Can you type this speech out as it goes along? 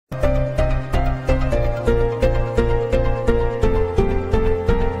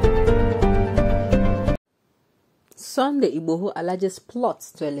Sunday, Igboho alleges plots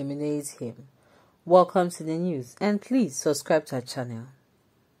to eliminate him. Welcome to the news, and please subscribe to our channel.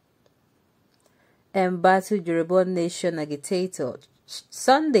 Embattled Yoruba Nation agitator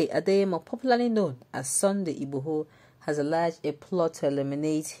Sunday Adeyemo, popularly known as Sunday Igboho, has alleged a plot to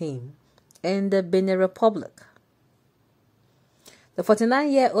eliminate him in the Benin Republic. The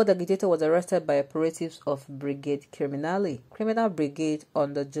 49-year-old agitator was arrested by operatives of Brigade Criminal Brigade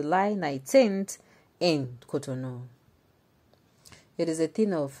on the July 19th in Cotonou. It is a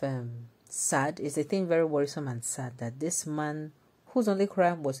thing of sad. It's a thing very worrisome and sad that this man, whose only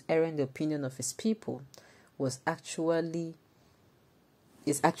crime was airing the opinion of his people, is actually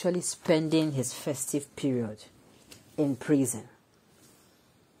spending his festive period in prison.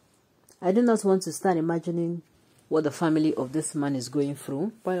 I do not want to start imagining what the family of this man is going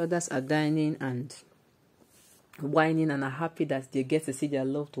through, while others are dining and whining and are happy that they get to see their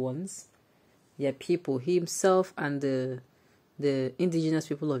loved ones, their people. He himself and the indigenous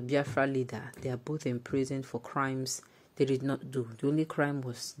people of Biafra leader, they are both imprisoned for crimes they did not do. The only crime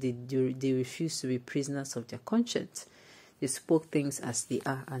was they refused to be prisoners of their conscience. They spoke things as they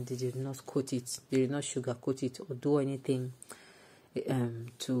are, and they did not quote it. They did not sugarcoat it or do anything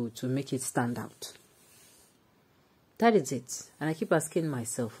to make it stand out. That is it. And I keep asking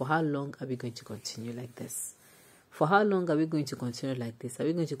myself, for how long are we going to continue like this? For how long are we going to continue like this? Are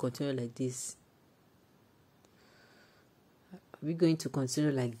we going to continue like this? Are we going to continue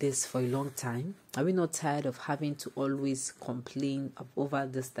like this for a long time? Are we not tired of having to always complain over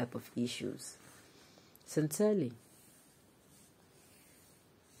this type of issues? Sincerely.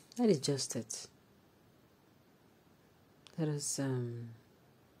 That is just it. That is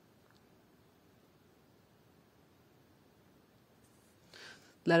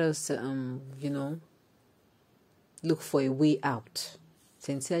let us look for a way out.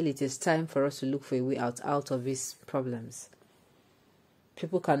 Sincerely, it is time for us to look for a way out of these problems.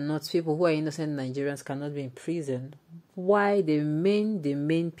 People who are innocent Nigerians cannot be in prison. Why the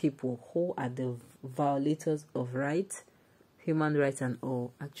main people who are the violators of rights, human rights and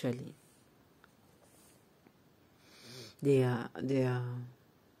all, actually they are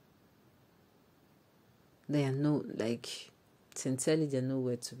no, like, sincerely, they're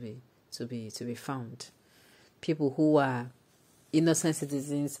nowhere to be found. People who are innocent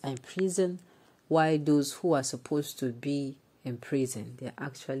citizens are in prison, while those who are supposed to be in prison, they're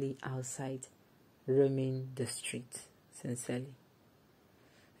actually outside roaming the street. Sincerely,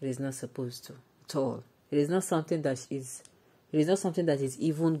 it is not supposed to at all. It is not something that is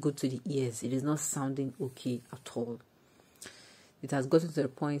even good to the ears. It is not sounding okay at all. It has gotten to the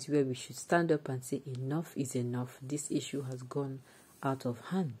point where we should stand up and say enough is enough. This issue has gone out of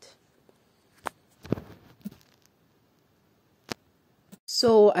hand.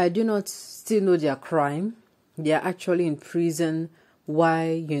 So I do not still know their crime. They are actually in prison.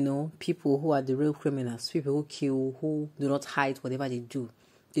 Why, people who are the real criminals, people who kill, who do not hide whatever they do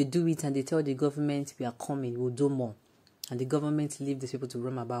it and they tell the government, we are coming, we'll do more. And the government leave these people to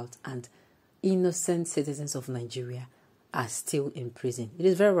roam about, and innocent citizens of Nigeria are still in prison. It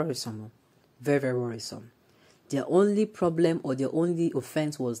is very worrisome. Very, very worrisome. Their only problem or their only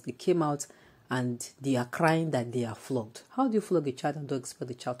offense was they came out and they are crying that they are flogged. How do you flog a child and don't expect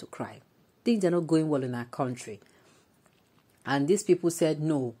the child to cry? Things are not going well in our country. And these people said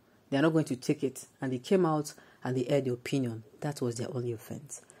no, they are not going to take it. And they came out and they aired their opinion. That was their only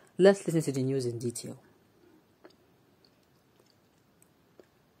offense. Let's listen to the news in detail.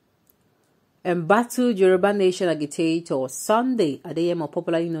 Embattled Yoruba Nation agitator Sunday Adeyemo,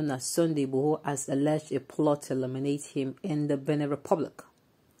 popularly known as Sunday Igboho, has alleged a plot to eliminate him in the Benin Republic.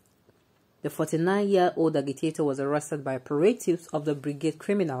 The 49-year-old agitator was arrested by operatives of the Brigade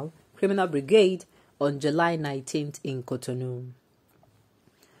Criminal Brigade on July 19th in Cotonou.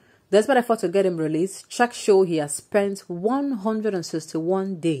 Despite efforts to get him released, checks show he has spent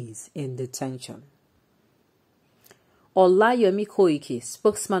 161 days in detention. Olayomi Koiki,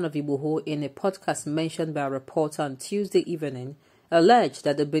 spokesman of Igboho, in a podcast mentioned by a reporter on Tuesday evening, alleged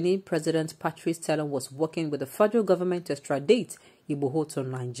that the Benin President Patrice Talon was working with the federal government to extradite Igboho to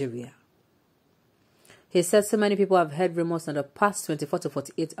Nigeria. He said so many people have heard rumors in the past 24 to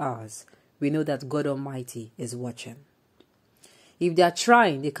 48 hours. We know that God Almighty is watching. If they are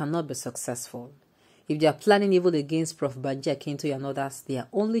trying, they cannot be successful. If they are planning evil against Prof. Banji Akintoye and others, they are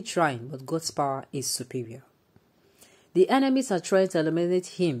only trying, but God's power is superior. The enemies are trying to eliminate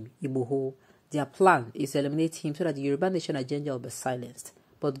him, Igboho. Their plan is to eliminate him so that the Yoruba Nation agenda will be silenced.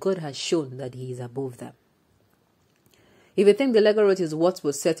 But God has shown that he is above them. If you think the legal route is what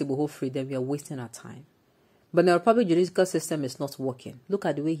will set Igboho free, then we are wasting our time. But the Republic judicial system is not working. Look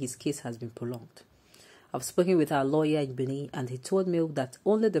at the way his case has been prolonged. I've spoken with our lawyer in Benin, and he told me that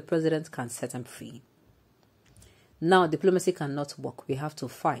only the president can set him free. Now, diplomacy cannot work. We have to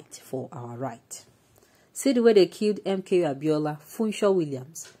fight for our right. See the way they killed MK Abiola, Funshaw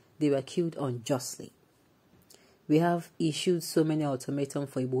Williams. They were killed unjustly. We have issued so many ultimatums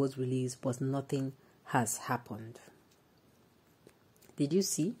for Igboho's release, but nothing has happened. Did you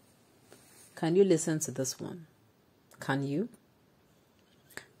see? Can you listen to this one? Can you?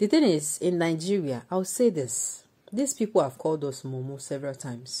 The thing is, in Nigeria, I'll say this. These people have called us Momo several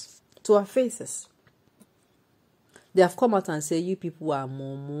times. To our faces. They have come out and said, you people are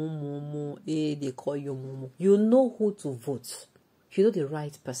Momo, they call you Momo. You know who to vote. You know the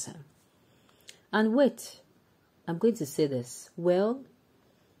right person. And wait, I'm going to say this. Well,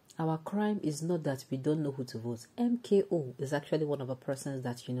 our crime is not that we don't know who to vote. MKO is actually one of the persons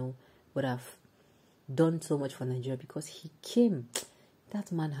that, would have done so much for Nigeria because he came. That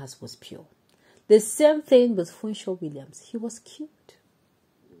man was pure. The same thing with Funshaw Williams. He was killed.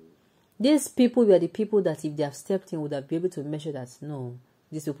 These people were the people that if they have stepped in would have been able to measure that, no,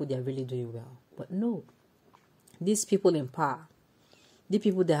 these people, they are really doing well. But no. These people in power, the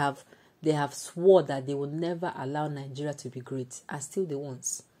people they have swore that they will never allow Nigeria to be great, are still the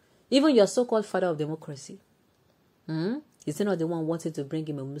ones. Even your so-called father of democracy. Is he not the one wanting to bring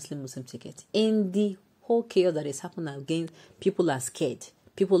him a Muslim ticket? In the whole chaos that is happening again, people are scared.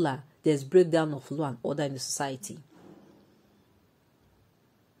 There's breakdown of law and order in the society.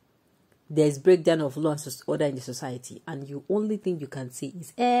 There's breakdown of law and order in the society. And the only thing you can say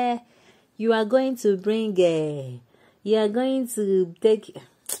is, you are going to bring, you are going to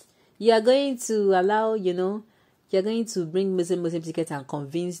allow, you're going to bring Muslim tickets and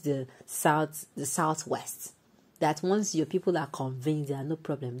convince the Southwest that once your people are convinced, there are no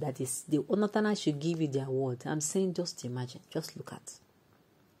problem. That is, the Onatana should give you their word. I'm saying, just imagine, just look at.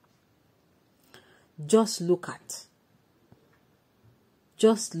 Just look at.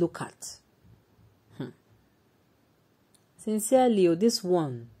 Just look at. Sincerely, this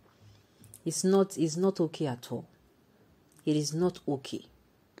one is not okay at all. It is not okay.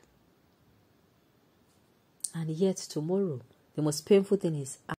 And yet tomorrow, the most painful thing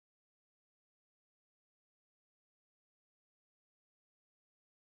is